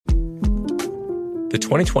The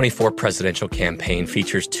 2024 presidential campaign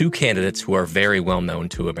features two candidates who are very well known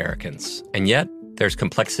to Americans. And yet, there's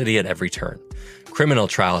complexity at every turn. Criminal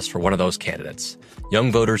trials for one of those candidates. Young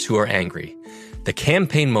voters who are angry. The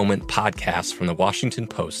Campaign Moment podcast from the Washington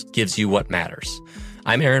Post gives you what matters.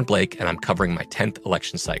 I'm Aaron Blake, and I'm covering my 10th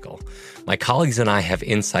election cycle. My colleagues and I have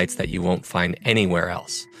insights that you won't find anywhere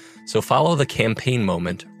else. So follow the Campaign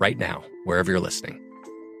Moment right now, wherever you're listening.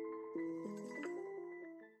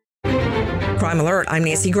 Crime Alert, I'm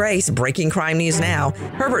Nancy Grace. Breaking crime news now.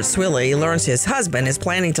 Herbert Swilley learns his husband is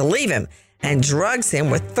planning to leave him and drugs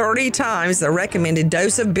him with 30 times the recommended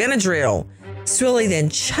dose of Benadryl. Swilley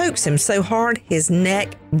then chokes him so hard his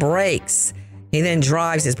neck breaks. He then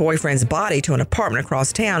drives his boyfriend's body to an apartment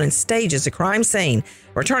across town and stages a crime scene,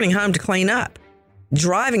 returning home to clean up,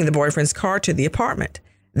 driving the boyfriend's car to the apartment,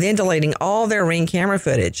 then deleting all their Ring camera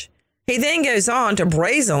footage. He then goes on to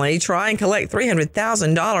brazenly try and collect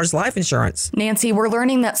 $300,000 life insurance. Nancy, we're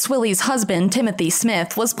learning that Swilley's husband, Timothy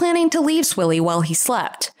Smith, was planning to leave Swilley while he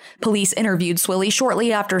slept. Police interviewed Swilley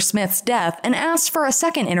shortly after Smith's death and asked for a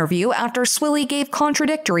second interview after Swilley gave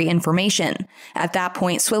contradictory information. At that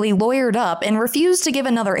point, Swilley lawyered up and refused to give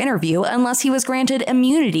another interview unless he was granted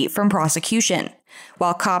immunity from prosecution.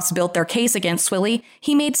 While cops built their case against Swilley,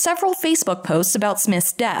 he made several Facebook posts about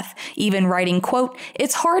Smith's death, even writing, quote,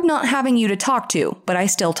 "It's hard not having you to talk to, but I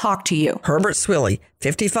still talk to you." Herbert Swilley,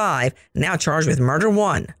 55, now charged with murder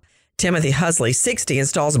 1. Timothy Husley, 60,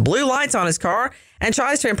 installs blue lights on his car and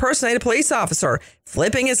tries to impersonate a police officer,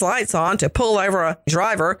 flipping his lights on to pull over a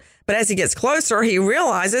driver. But as he gets closer, he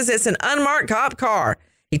realizes it's an unmarked cop car.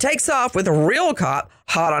 He takes off with a real cop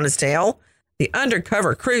hot on his tail. The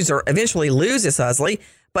undercover cruiser eventually loses Husley,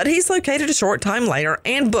 but he's located a short time later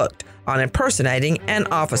and booked on impersonating an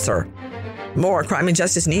officer. More crime and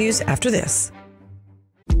justice news after this.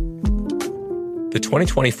 The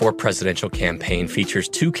 2024 presidential campaign features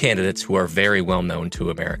two candidates who are very well known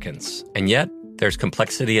to Americans. And yet, there's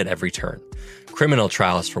complexity at every turn. Criminal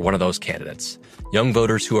trials for one of those candidates. Young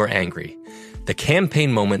voters who are angry. The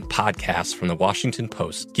Campaign Moment podcast from the Washington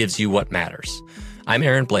Post gives you what matters. I'm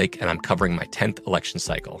Aaron Blake, and I'm covering my 10th election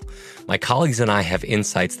cycle. My colleagues and I have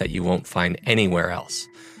insights that you won't find anywhere else.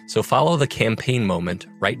 So follow the Campaign Moment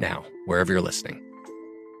right now, wherever you're listening.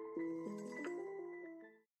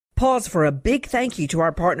 Pause for a big thank you to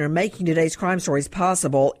our partner making today's crime stories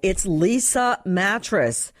possible. It's Leesa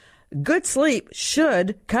Mattress. Good sleep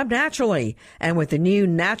should come naturally. And with the new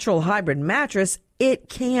natural hybrid mattress, it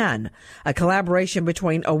can. A collaboration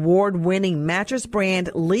between award-winning mattress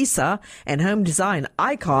brand Leesa and home design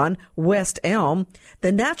icon West Elm,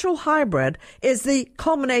 the natural hybrid is the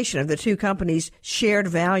culmination of the two companies' shared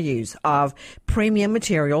values of premium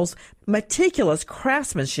materials, meticulous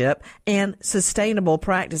craftsmanship, and sustainable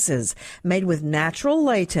practices. Made with natural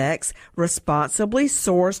latex, responsibly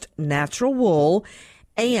sourced natural wool,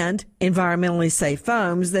 and environmentally safe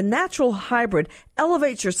foams, the natural hybrid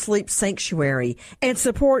elevates your sleep sanctuary and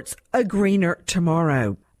supports a greener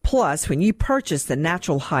tomorrow. Plus, when you purchase the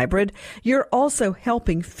natural hybrid, you're also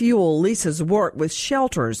helping fuel Leesa's work with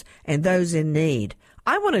shelters and those in need.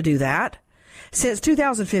 I want to do that. Since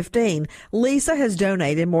 2015, Leesa has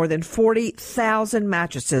donated more than 40,000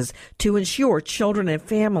 mattresses to ensure children and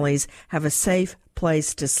families have a safe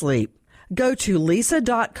place to sleep. Go to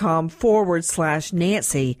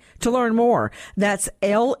Leesa.com/Nancy to learn more. That's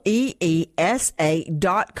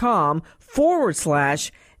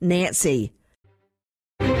LEESA.com/Nancy.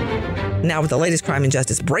 Now with the latest crime and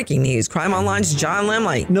justice breaking news, Crime Online's John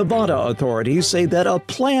Lemley. Nevada authorities say that a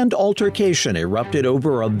planned altercation erupted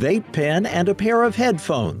over a vape pen and a pair of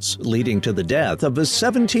headphones, leading to the death of a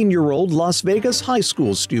 17-year-old Las Vegas high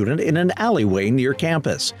school student in an alleyway near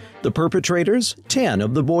campus. The perpetrators, 10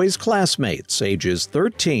 of the boy's classmates, ages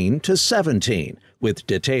 13 to 17. With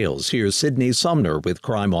details, here's Sydney Sumner with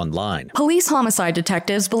Crime Online. Police homicide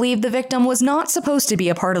detectives believe the victim was not supposed to be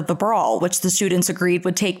a part of the brawl, which the students agreed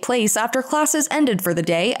would take place after classes ended for the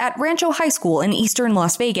day at Rancho High School in eastern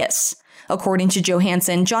Las Vegas. According to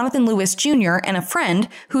Johansson, Jonathan Lewis Jr. and a friend,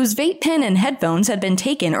 whose vape pen and headphones had been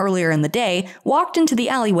taken earlier in the day, walked into the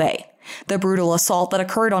alleyway. The brutal assault that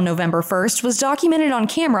occurred on November 1st was documented on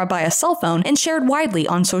camera by a cell phone and shared widely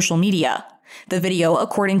on social media. The video,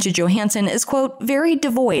 according to Johansson, is, quote, very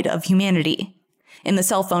devoid of humanity. In the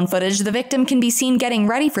cell phone footage, the victim can be seen getting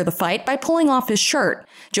ready for the fight by pulling off his shirt.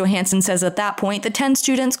 Johansson says at that point, the 10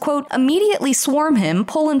 students, quote, immediately swarm him,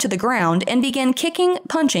 pull him to the ground, and begin kicking,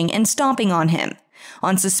 punching, and stomping on him.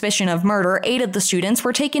 On suspicion of murder, 8 of the students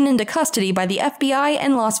were taken into custody by the FBI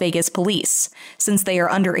and Las Vegas police. Since they are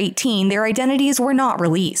under 18, their identities were not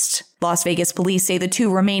released. Las Vegas police say the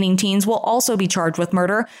 2 remaining teens will also be charged with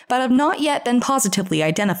murder, but have not yet been positively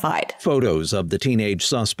identified. Photos of the teenage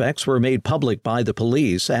suspects were made public by the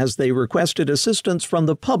police as they requested assistance from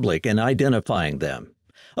the public in identifying them.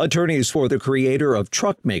 Attorneys for the creator of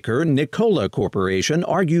truck maker Nikola Corporation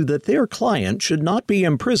argue that their client should not be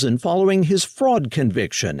imprisoned following his fraud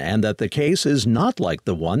conviction and that the case is not like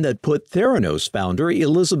the one that put Theranos founder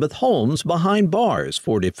Elizabeth Holmes behind bars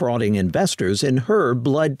for defrauding investors in her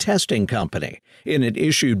blood testing company. In an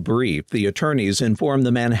issued brief, the attorneys informed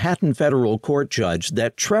the Manhattan federal court judge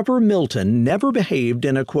that Trevor Milton never behaved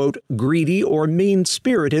in a, quote, greedy or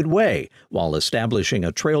mean-spirited way while establishing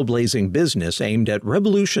a trailblazing business aimed at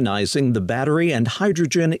revolutionizing the battery and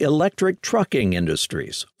hydrogen electric trucking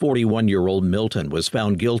industries. 41-year-old Milton was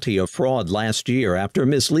found guilty of fraud last year after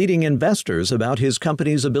misleading investors about his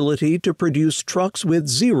company's ability to produce trucks with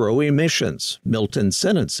 0 emissions. Milton's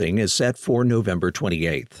sentencing is set for November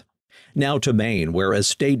 28th. Now to Maine, where a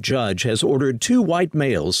state judge has ordered 2 white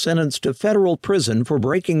males sentenced to federal prison for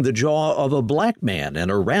breaking the jaw of a black man in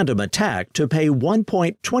a random attack to pay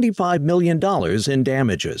 $1.25 million in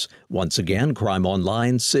damages. Once again, Crime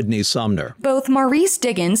Online's Sydney Sumner. Both Maurice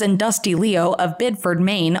Diggins and Dusty Leo of Biddeford,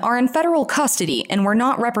 Maine, are in federal custody and were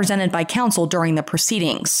not represented by counsel during the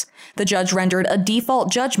proceedings. The judge rendered a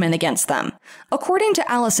default judgment against them. According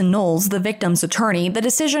to Allison Knowles, the victim's attorney, the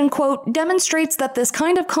decision, quote, demonstrates that this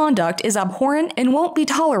kind of conduct is abhorrent and won't be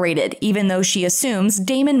tolerated, even though she assumes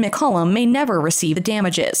Damon McCollum may never receive the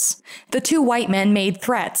damages. The 2 white men made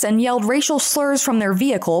threats and yelled racial slurs from their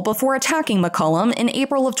vehicle before attacking McCollum in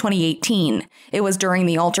April of 2018. It was during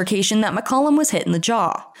the altercation that McCollum was hit in the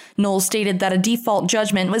jaw. Knowles stated that a default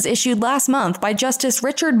judgment was issued last month by Justice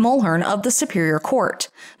Richard Mulhern of the Superior Court.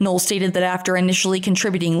 Knowles stated that after initially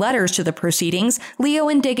contributing letters to the proceedings, Leo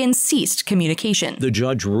and Diggins ceased communication. The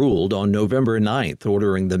judge ruled on November 9th,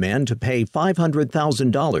 ordering the men to pay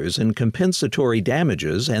 $500,000 in compensatory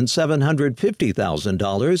damages and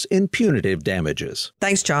 $750,000 in punitive damages.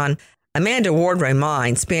 Thanks, John. Amanda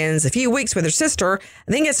Ward-Romine spends a few weeks with her sister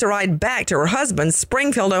and then gets to ride back to her husband's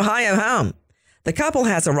Springfield, Ohio home. The couple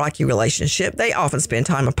has a rocky relationship. They often spend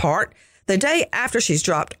time apart. The day after she's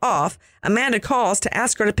dropped off, Amanda calls to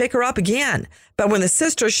ask her to pick her up again. But when the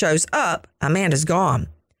sister shows up, Amanda's gone.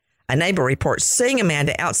 A neighbor reports seeing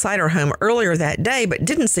Amanda outside her home earlier that day, but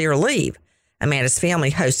didn't see her leave. Amanda's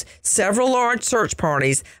family hosts several large search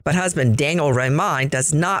parties, but husband Daniel Romine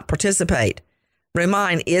does not participate.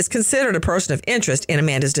 Romine is considered a person of interest in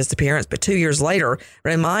Amanda's disappearance, but 2 years later,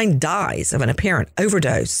 Romine dies of an apparent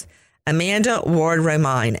overdose. Amanda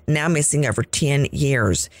Ward-Romine, now missing over 10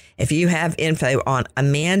 years. If you have info on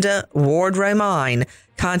Amanda Ward-Romine,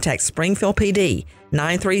 contact Springfield PD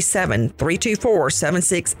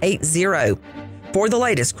 937-324-7680. For the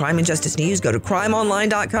latest crime and justice news, go to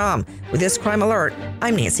crimeonline.com. With this crime alert,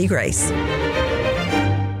 I'm Nancy Grace.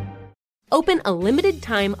 Open a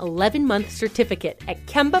limited-time 11-month certificate at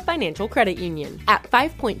Kemba Financial Credit Union. At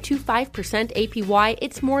 5.25% APY,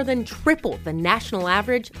 it's more than triple the national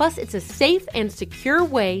average, plus it's a safe and secure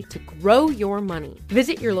way to grow your money.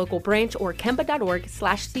 Visit your local branch or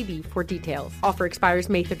kemba.org/cb for details. Offer expires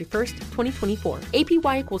May 31st, 2024.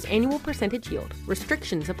 APY equals annual percentage yield.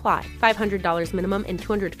 Restrictions apply. $500 minimum and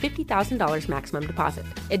 $250,000 maximum deposit.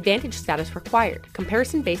 Advantage status required.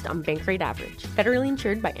 Comparison based on bank rate average. Federally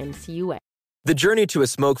insured by NCUA. The journey to a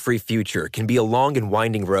smoke-free future can be a long and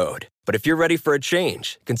winding road, but if you're ready for a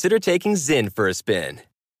change, consider taking Zyn for a spin.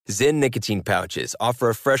 Zyn nicotine pouches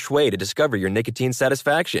offer a fresh way to discover your nicotine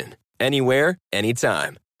satisfaction. Anywhere,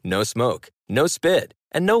 anytime. No smoke, no spit,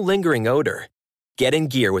 and no lingering odor. Get in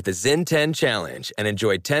gear with the Zyn 10 Challenge and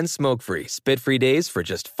enjoy 10 smoke-free, spit-free days for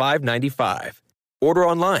just $5.95. Order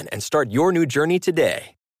online and start your new journey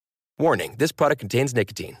today. Warning, this product contains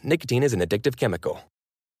nicotine. Nicotine is an addictive chemical.